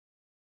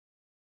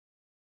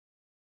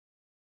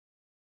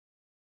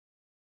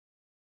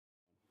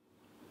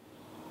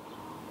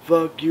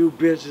Fuck you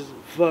bitches,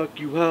 fuck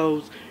you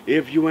hoes.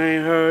 If you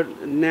ain't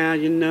heard, now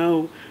you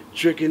know.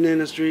 Tricking in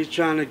the streets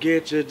trying to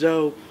get your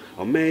dough,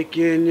 or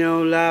making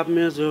your life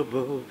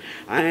miserable.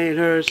 I ain't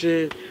heard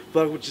shit,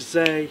 fuck what you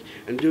say,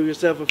 and do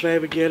yourself a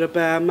favor, get up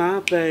out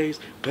my face.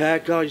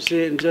 Pack all your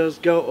shit and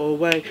just go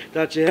away.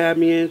 Thought you had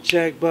me in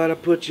check, but I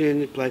put you in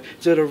your place.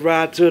 To the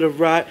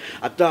right,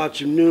 I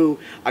thought you knew.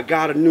 I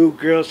got a new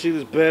girl, she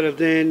was better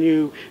than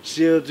you.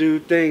 She'll do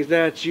things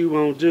that you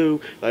won't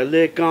do, like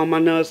lick on my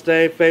nuts,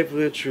 stay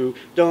faithful and true.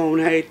 Don't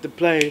hate the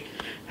play,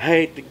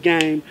 hate the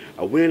game.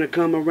 When I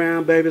come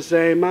around, baby,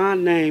 say my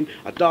name.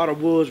 I thought I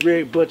was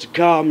Rick, but you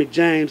called me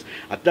James.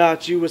 I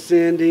thought you were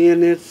Cindy,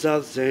 and it's all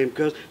the same,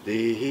 cause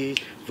these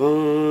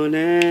fun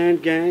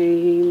and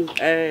games,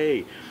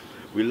 hey,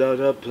 we love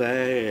to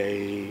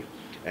play.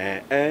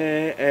 Hey,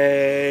 hey,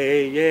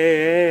 hey,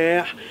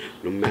 yeah.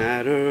 No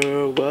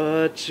matter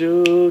what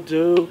you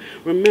do,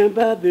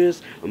 remember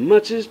this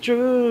much is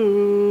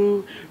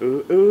true.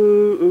 Ooh,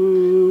 ooh,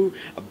 ooh.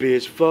 A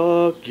bitch,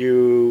 fuck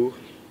you.